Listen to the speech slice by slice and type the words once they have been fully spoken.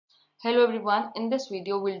Hello everyone, in this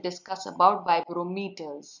video we'll discuss about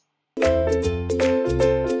vibrometers.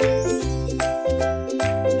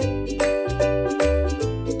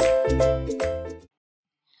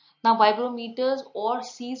 Now vibrometers or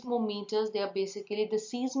seismometers, they are basically the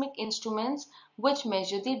seismic instruments which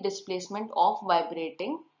measure the displacement of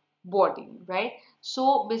vibrating body, right?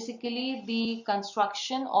 So basically the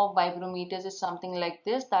construction of vibrometers is something like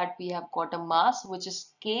this, that we have got a mass which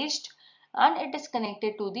is caged and it is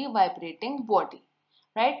connected to the vibrating body,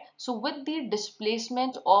 right? So with the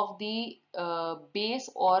displacement of the base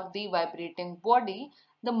or the vibrating body,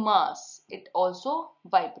 the mass, it also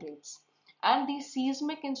vibrates. And these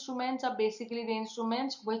seismic instruments are basically the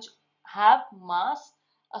instruments which have mass,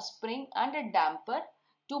 a spring and a damper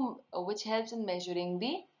which helps in measuring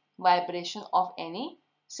the vibration of any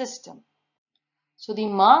system. So the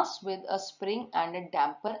mass with a spring and a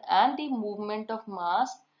damper, and the movement of mass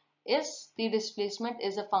is the displacement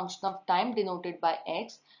is a function of time denoted by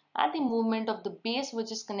x, and the movement of the base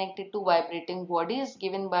which is connected to vibrating body is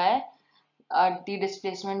given by the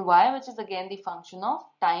displacement y, which is again the function of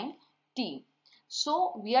time t.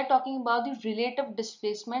 So we are talking about the relative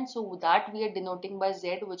displacement, so that we are denoting by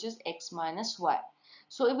z, which is x minus y.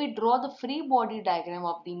 So if we draw the free body diagram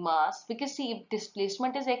of the mass, because see, if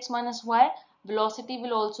displacement is x minus y, velocity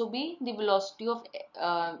will also be the velocity of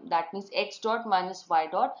that means x dot minus y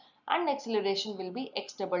dot, and acceleration will be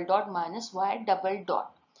x double dot minus y double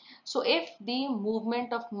dot. So if the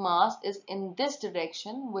movement of mass is in this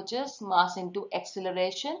direction, which is mass into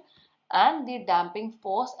acceleration, and the damping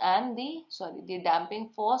force and the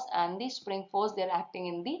spring force, they are acting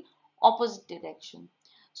in the opposite direction.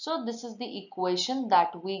 So this is the equation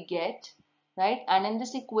that we get, right? And in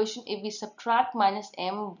this equation, if we subtract minus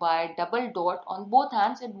my double dot on both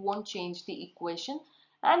hands, it won't change the equation,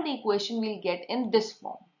 and the equation we'll get in this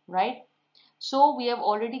form, right? So we have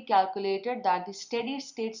already calculated that the steady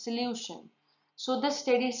state solution. So this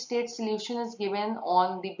steady state solution is given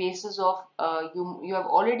on the basis of you have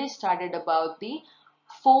already studied about the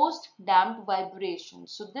forced damped vibration.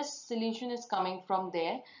 So this solution is coming from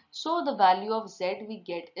there. So the value of z we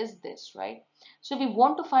get is this, right? So if we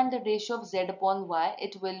want to find the ratio of z upon y,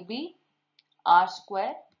 it will be r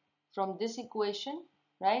square from this equation,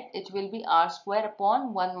 right? It will be r square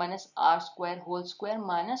upon 1 minus r square whole square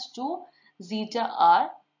minus 2 zeta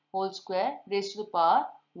r whole square raised to the power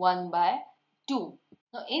 1 by 2.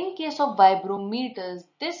 Now in case of vibrometers,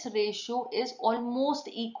 this ratio is almost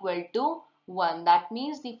equal to 1. That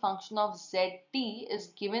means the function of zt is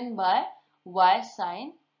given by y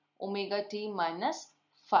sine omega t minus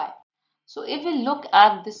phi. So if we look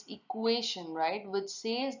at this equation, right, which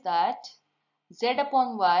says that z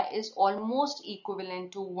upon y is almost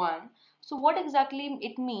equivalent to 1. So what exactly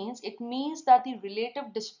it means? It means that the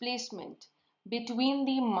relative displacement between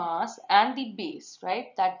the mass and the base,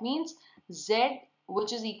 right? That means z,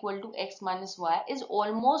 which is equal to x minus y, is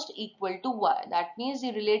almost equal to y. That means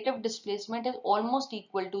the relative displacement is almost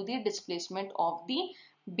equal to the displacement of the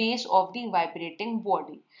base of the vibrating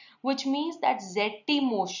body, which means that zt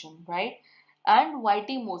motion, right, and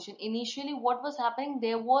yt motion, initially what was happening,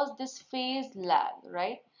 there was this phase lag,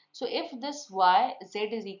 right? So if this z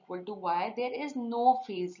is equal to y, there is no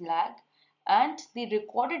phase lag, and the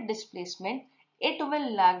recorded displacement, it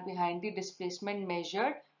will lag behind the displacement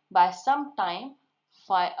measured by some time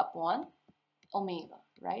phi upon omega,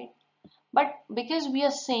 right? But because we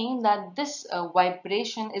are saying that this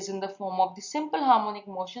vibration is in the form of the simple harmonic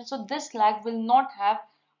motion, so this lag will not have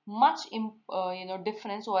much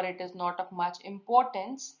difference, or it is not of much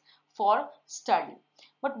importance for study.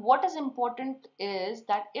 But what is important is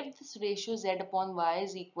that if this ratio z upon y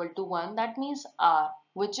is equal to 1, that means r,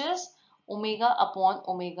 which is omega upon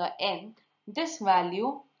omega n, this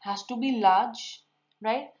value has to be large,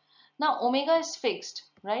 right? Now omega is fixed,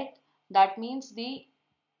 right? That means the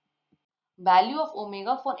value of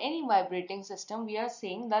omega for any vibrating system, we are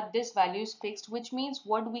saying that this value is fixed, which means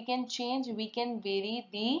what we can change, we can vary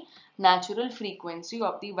the natural frequency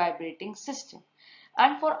of the vibrating system.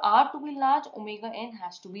 And for r to be large, omega n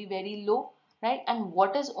has to be very low, right? And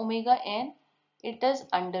what is omega n? It is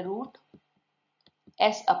under root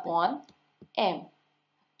s upon m.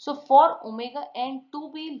 So for omega n to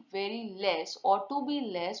be very less, or to be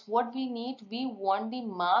less, what we need, we want the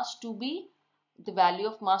mass to be, the value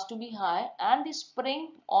of mass to be high, and the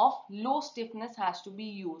spring of low stiffness has to be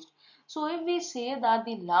used. So if we say that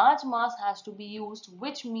the large mass has to be used,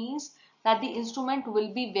 which means that the instrument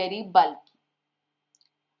will be very bulky.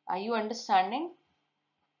 Are you understanding?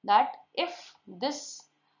 That if this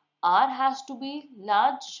r has to be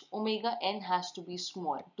large, omega n has to be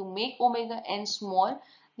small. To make omega n small,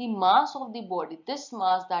 the mass of the body, this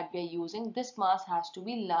mass that we are using, this mass has to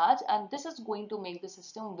be large, and this is going to make the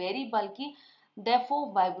system very bulky.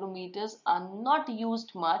 Therefore, vibrometers are not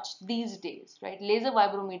used much these days, right? Laser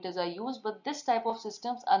vibrometers are used, but this type of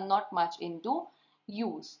systems are not much into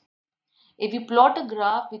use. If you plot a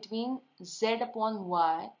graph between z upon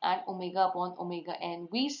y and omega upon omega n,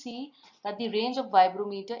 we see that the range of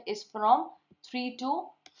vibrometer is from 3 to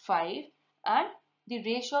 5, and the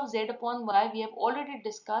ratio of z upon y we have already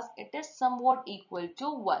discussed, it is somewhat equal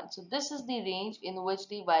to 1. So this is the range in which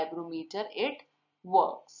the vibrometer it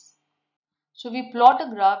works. So we plot a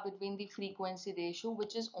graph between the frequency ratio,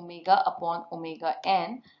 which is omega upon omega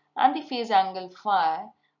n, and the phase angle phi.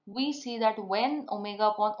 We see that when omega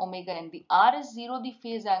upon omega n, the r is 0, the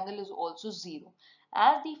phase angle is also 0.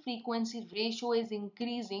 As the frequency ratio is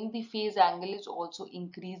increasing, the phase angle is also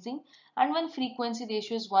increasing. And when frequency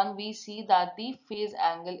ratio is 1, we see that the phase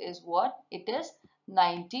angle is what? It is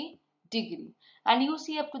 90 degree. And you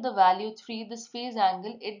see up to the value 3, this phase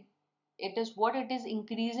angle, it is what? It is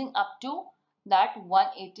increasing up to that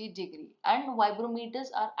 180 degree, and vibrometers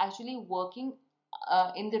are actually working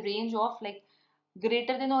in the range of like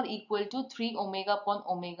greater than or equal to 3 omega upon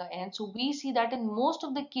omega n. So we see that in most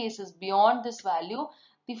of the cases beyond this value,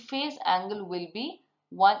 the phase angle will be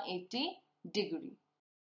 180 degree.